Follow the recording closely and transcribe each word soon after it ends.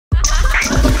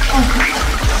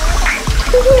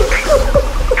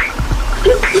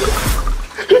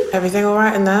Everything all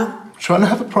right in there? Trying to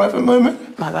have a private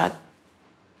moment? My bad.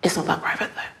 It's not that private,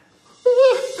 though.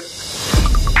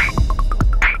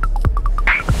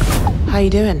 How you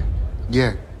doing?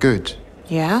 Yeah, good.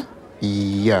 Yeah?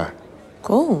 Yeah.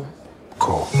 Cool.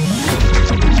 Cool.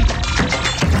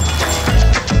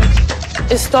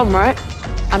 It's Dom, right?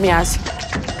 I'm Yaz.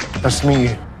 Nice to meet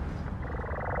you.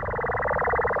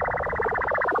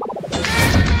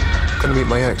 Gonna meet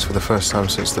my ex for the first time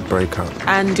since the breakup.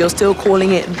 And you're still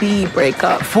calling it the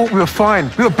breakup. I thought we were fine.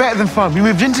 We were better than fun. We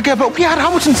moved in together. We had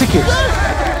Hamilton tickets.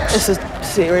 It's a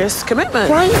serious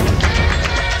commitment. Right?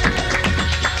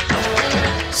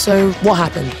 So, what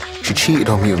happened? She cheated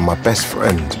on me with my best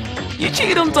friend. You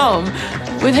cheated on Dom?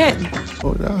 With him?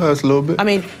 Oh, that hurts a little bit. I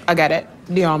mean, I get it.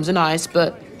 The arms are nice,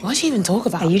 but why'd she even talk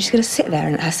about? Are you just going to sit there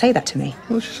and say that to me?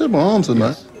 Well, she said my arms are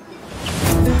nice.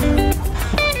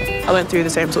 I went through the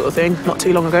same sort of thing not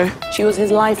too long ago. She was his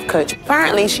life coach.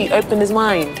 Apparently, she opened his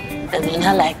mind. And then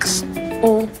her legs.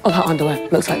 All of her underwear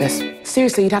looks like this.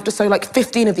 Seriously, you'd have to sew like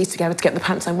 15 of these together to get the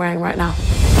pants I'm wearing right now.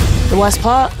 The worst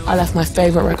part, I left my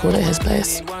favourite record at his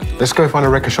place. Let's go find a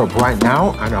record shop right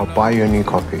now and I'll buy you a new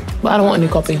copy. But I don't want a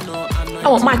new copy. I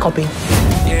want my copy.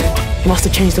 You must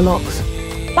have changed the locks.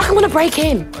 Like I'm gonna break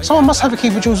in. Someone must have a key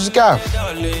for Jules' gaff.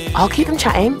 I'll keep them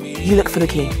chatting. You look for the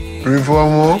key. Room for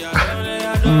one more?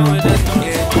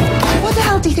 What the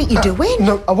hell do you think you're doing?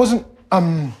 No, I wasn't,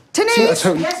 Denise!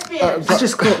 I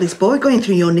just caught this boy going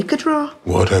through your knicker drawer.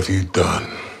 What have you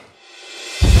done?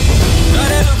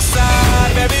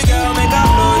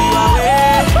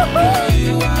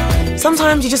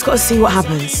 Sometimes you just gotta see what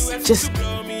happens. Just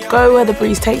go where the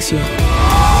breeze takes you.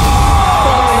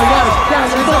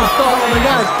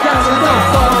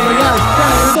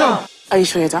 Are you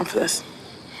sure you're down for this?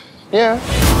 Yeah.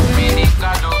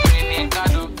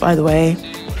 By the way,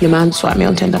 your man swiped me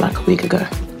on Tinder like a week ago.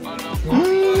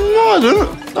 No, I didn't.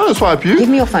 I didn't swipe you. Give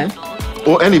me your phone.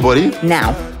 Or anybody.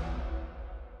 Now.